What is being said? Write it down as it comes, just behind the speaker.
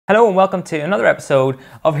Hello and welcome to another episode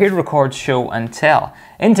of Here to Record Show and Tell.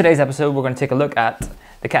 In today's episode we're going to take a look at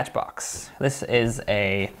the Catchbox. This is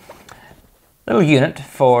a little unit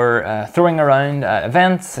for throwing around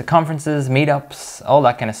events, conferences, meetups, all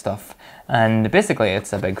that kind of stuff. And basically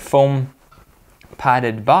it's a big foam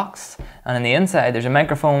padded box, and on the inside there's a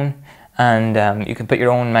microphone, and you can put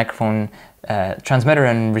your own microphone transmitter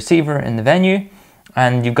and receiver in the venue,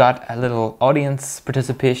 and you've got a little audience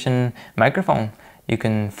participation microphone. You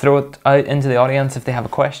can throw it out into the audience if they have a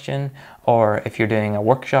question, or if you're doing a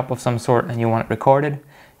workshop of some sort and you want it recorded,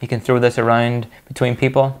 you can throw this around between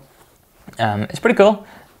people. It's pretty cool,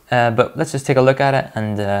 but let's just take a look at it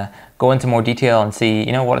and go into more detail and see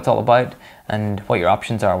what it's all about and what your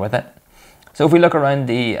options are with it. So if we look around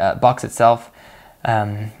the box itself,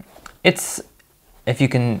 it's, if you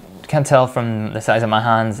can't tell from the size of my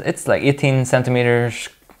hands, it's like 18 centimeters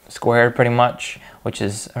squared pretty much, which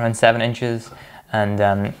is around 7 inches.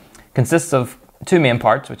 And consists of two main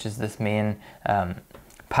parts, which is this main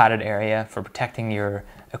padded area for protecting your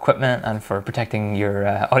equipment and for protecting your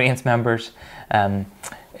audience members.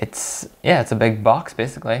 It's a big box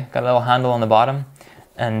basically. Got a little handle on the bottom,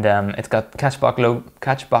 and it's got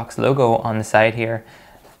Catchbox logo on the side here,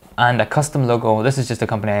 and a custom logo. This is just a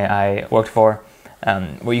company I worked for,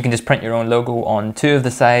 where you can just print your own logo on 2 of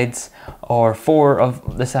the sides or 4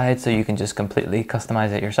 of the sides, so you can just completely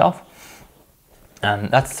customize it yourself.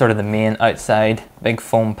 And that's sort of the main outside big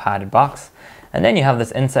foam padded box. And then you have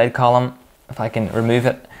this inside column. If I can remove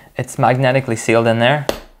it, it's magnetically sealed in there.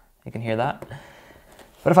 You can hear that.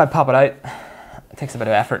 But if I pop it out, it takes a bit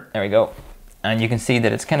of effort. There we go. And you can see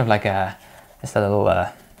that it's kind of like just a little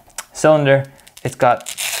cylinder. It's got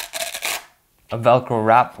a Velcro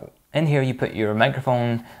wrap. In here you put your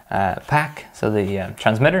microphone pack, so the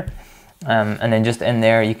transmitter. And then just in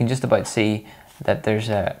there you can just about see that there's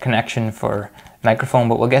a connection for microphone,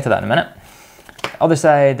 but we'll get to that in a minute. Other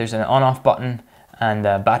side, there's an on-off button and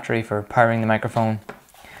a battery for powering the microphone.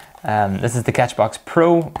 This is the Catchbox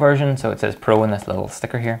Pro version, so it says Pro in this little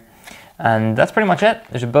sticker here. And that's pretty much it.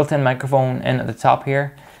 There's a built-in microphone in at the top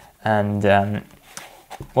here, and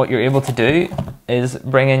what you're able to do is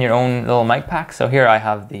bring in your own little mic pack. So here I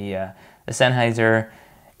have the Sennheiser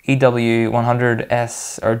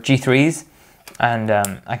EW100S or G3s, and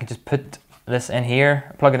I can just put this in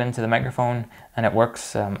here, plug it into the microphone, and it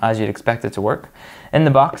works as you'd expect it to work. In the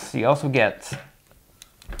box you also get,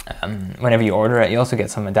 whenever you order it, you also get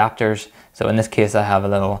some adapters. So in this case I have a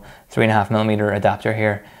little 3.5mm adapter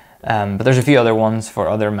here, but there's a few other ones for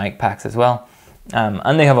other mic packs as well.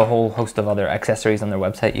 And they have a whole host of other accessories on their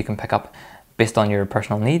website you can pick up based on your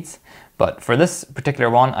personal needs. But for this particular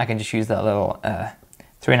one, I can just use that little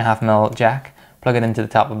 3.5mm jack, plug it into the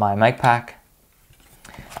top of my mic pack,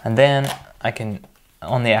 and then I can,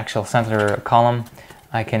 on the actual center column,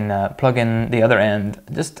 I can plug in the other end.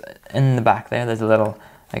 Just in the back there's a little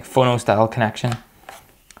like phono style connection.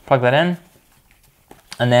 Plug that in,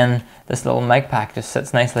 and then this little mic pack just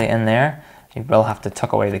sits nicely in there. You will have to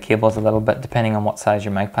tuck away the cables a little bit depending on what size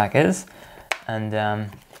your mic pack is. And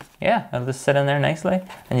yeah, it'll just sit in there nicely,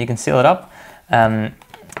 and you can seal it up. I'm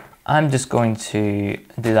just going to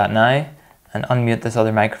do that now and unmute this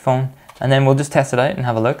other microphone, and then we'll just test it out and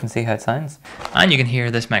have a look and see how it sounds. And you can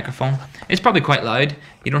hear this microphone. It's probably quite loud.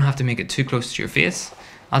 You don't have to make it too close to your face.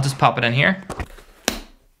 I'll just pop it in here.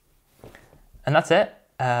 And that's it.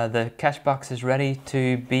 The Catchbox is ready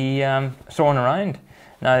to be thrown around.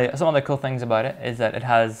 Now, some other cool things about it is that it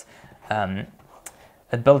has a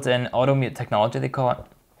built-in auto mute technology, they call it,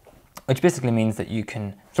 which basically means that you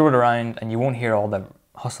can throw it around and you won't hear all the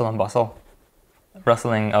hustle and bustle,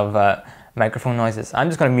 rustling of microphone noises. I'm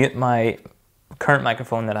just going to mute my current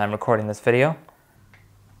microphone that I'm recording this video.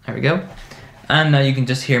 There we go. And now you can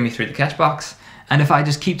just hear me through the Catchbox. And if I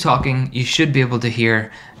just keep talking, you should be able to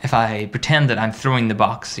hear, if I pretend that I'm throwing the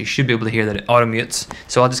box, you should be able to hear that it auto mutes.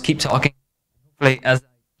 So I'll just keep talking. As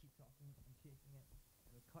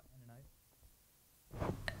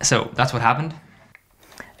so that's what happened.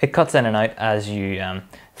 It cuts in and out as you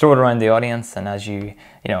throw it around the audience, and as you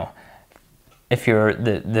if you're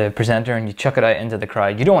the presenter and you chuck it out into the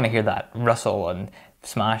crowd, you don't want to hear that rustle and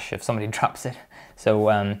smash if somebody drops it. So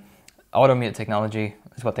auto mute technology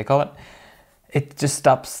is what they call it. It just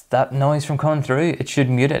stops that noise from coming through. It should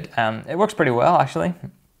mute it. It works pretty well actually.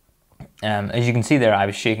 As you can see there, I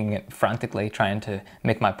was shaking it frantically trying to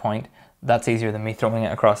make my point. That's easier than me throwing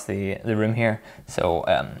it across the room here. So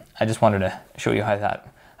I just wanted to show you how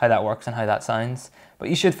that works and how that sounds. But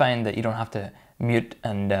you should find that you don't have to mute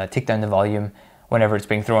and take down the volume whenever it's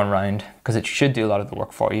being thrown around, because it should do a lot of the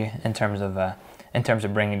work for you in terms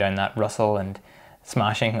of bringing down that rustle and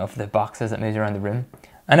smashing of the boxes that moves around the room.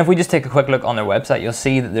 And if we just take a quick look on their website, you'll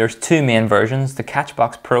see that there's two main versions. The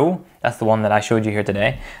Catchbox Pro, that's the one that I showed you here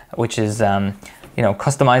today, which is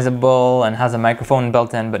customizable and has a microphone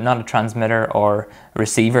built in, but not a transmitter or a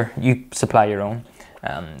receiver. You supply your own.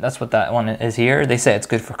 That's what that one is here. They say it's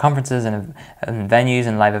good for conferences and venues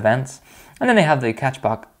and live events. And then they have the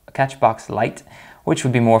Catchbox Lite, which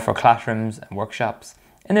would be more for classrooms and workshops.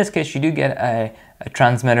 In this case, you do get a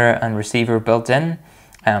transmitter and receiver built in,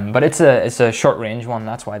 but it's a short range one.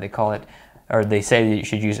 That's why they call it, or they say that you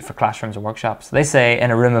should use it for classrooms or workshops. They say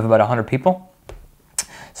in a room of about 100 people.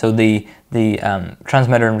 So the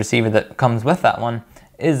transmitter and receiver that comes with that one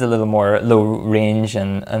is a little more low range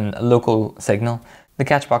and a local signal. The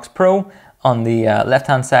Catchbox Pro on the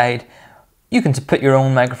left-hand side, you can put your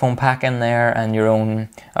own microphone pack in there and your own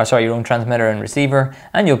transmitter and receiver,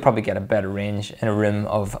 and you'll probably get a better range in a room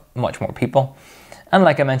of much more people. And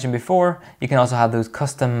like I mentioned before, you can also have those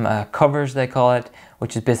custom covers, they call it,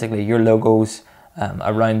 which is basically your logos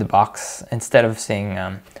around the box instead of seeing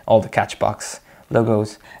all the Catchbox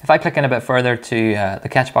logos. If I click in a bit further to the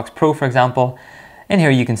Catchbox Pro, for example, in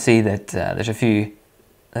here you can see that there's a few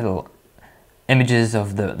little images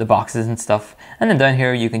of the boxes and stuff. And then down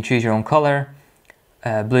here you can choose your own color,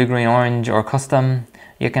 blue, green, orange, or custom.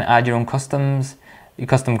 You can add your own custom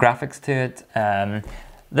graphics to it.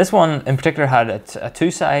 This one in particular had a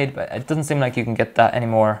two-side, but it doesn't seem like you can get that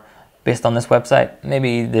anymore based on this website.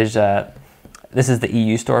 Maybe there's this is the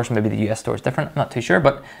EU store, so maybe the US store is different. I'm not too sure,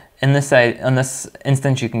 but in this side, on this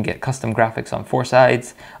instance, you can get custom graphics on 4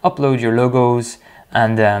 sides, upload your logos,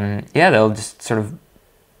 and yeah, they'll just sort of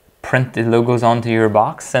print the logos onto your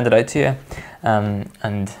box, send it out to you,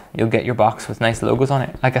 and you'll get your box with nice logos on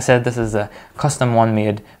it. Like I said, this is a custom one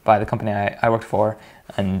made by the company I worked for,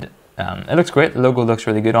 and it looks great. The logo looks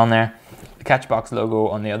really good on there. The Catchbox logo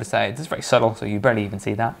on the other side, it's very subtle, so you barely even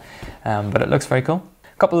see that, but it looks very cool.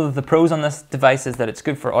 A couple of the pros on this device is that it's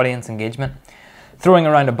good for audience engagement. Throwing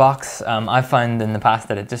around a box, I've found in the past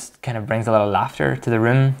that it just kind of brings a lot of laughter to the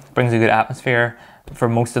room, brings a good atmosphere for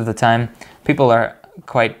most of the time. People are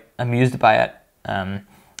quite amused by it,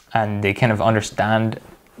 and they kind of understand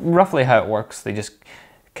roughly how it works. They just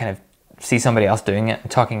kind of see somebody else doing it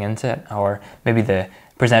and talking into it, or maybe the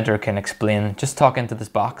presenter can explain, just talk into this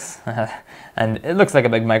box. And it looks like a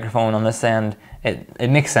big microphone on this end.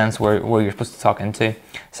 It makes sense where you're supposed to talk into.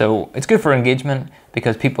 So it's good for engagement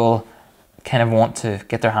because people kind of want to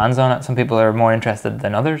get their hands on it. Some people are more interested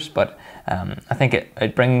than others, but I think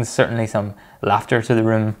it brings certainly some laughter to the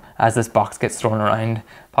room as this box gets thrown around,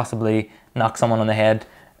 possibly knock someone on the head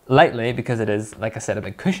lightly because it is, like I said, a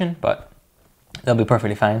big cushion, but they'll be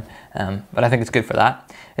perfectly fine. But I think it's good for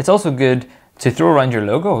that. It's also good to throw around your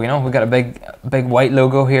logo. You know, we've got a big white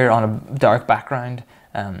logo here on a dark background.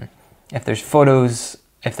 If there's photos,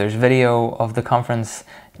 if there's video of the conference,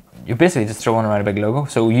 you're basically just throwing around a big logo.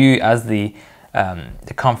 So you as the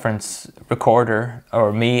conference recorder,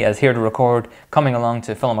 or me as here to record, coming along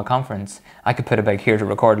to film a conference, I could put a big here to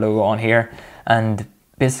record logo on here, and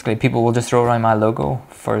basically people will just throw around my logo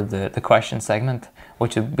for the question segment,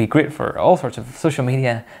 which would be great for all sorts of social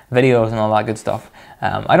media, videos and all that good stuff.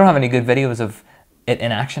 I don't have any good videos of it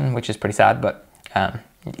in action, which is pretty sad, but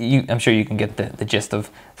I'm sure you can get the gist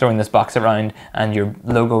of throwing this box around and your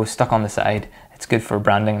logo stuck on the side. It's good for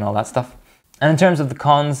branding and all that stuff. And in terms of the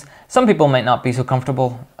cons, some people might not be so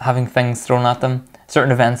comfortable having things thrown at them.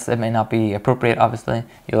 Certain events, it may not be appropriate, obviously.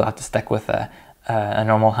 You'll have to stick with a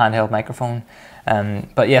normal handheld microphone.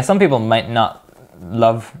 But yeah, some people might not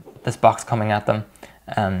love this box coming at them.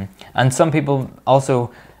 And some people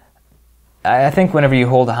also, I think whenever you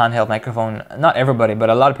hold a handheld microphone, not everybody, but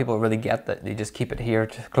a lot of people really get that they just keep it here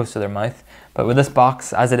close to their mouth. But with this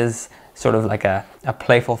box, as it is sort of like a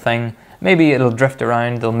playful thing, maybe it'll drift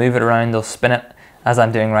around, they'll move it around, they'll spin it, as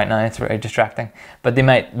I'm doing right now. It's very distracting. But they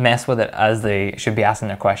might mess with it as they should be asking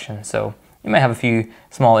their question. So you might have a few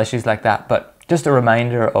small issues like that, but just a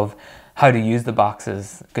reminder of how to use the box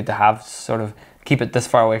is good to have. Sort of keep it this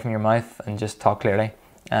far away from your mouth and just talk clearly.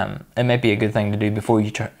 It might be a good thing to do before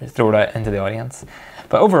you throw it out into the audience.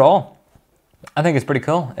 But overall, I think it's pretty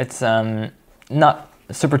cool. It's not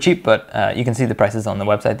super cheap, but you can see the prices on the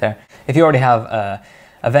website there. If you already have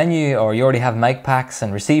a venue, or you already have mic packs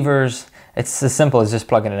and receivers, it's as simple as just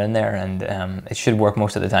plugging it in there, and it should work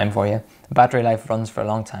most of the time for you. Battery life runs for a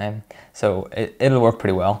long time, so it'll work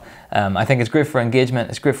pretty well. I think it's great for engagement.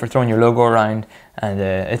 It's great for throwing your logo around, and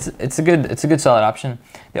it's a good solid option.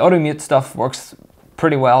 The auto mute stuff works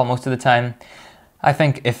pretty well most of the time. I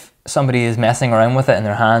think if somebody is messing around with it in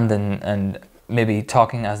their hand and maybe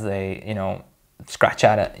talking as they scratch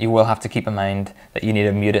at it, you will have to keep in mind that you need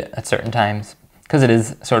to mute it at certain times, because it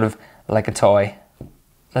is sort of like a toy.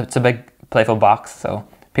 it's a big playful box, so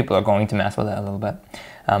people are going to mess with it a little bit.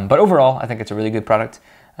 But overall, I think it's a really good product.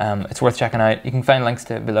 It's worth checking out. You can find links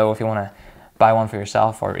to it below if you want to buy one for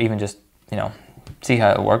yourself, or even just, you know, see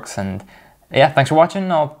how it works. And yeah, thanks for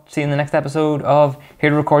watching. I'll see you in the next episode of Here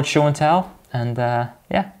to Record Show and Tell. And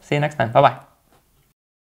yeah, see you next time. Bye bye.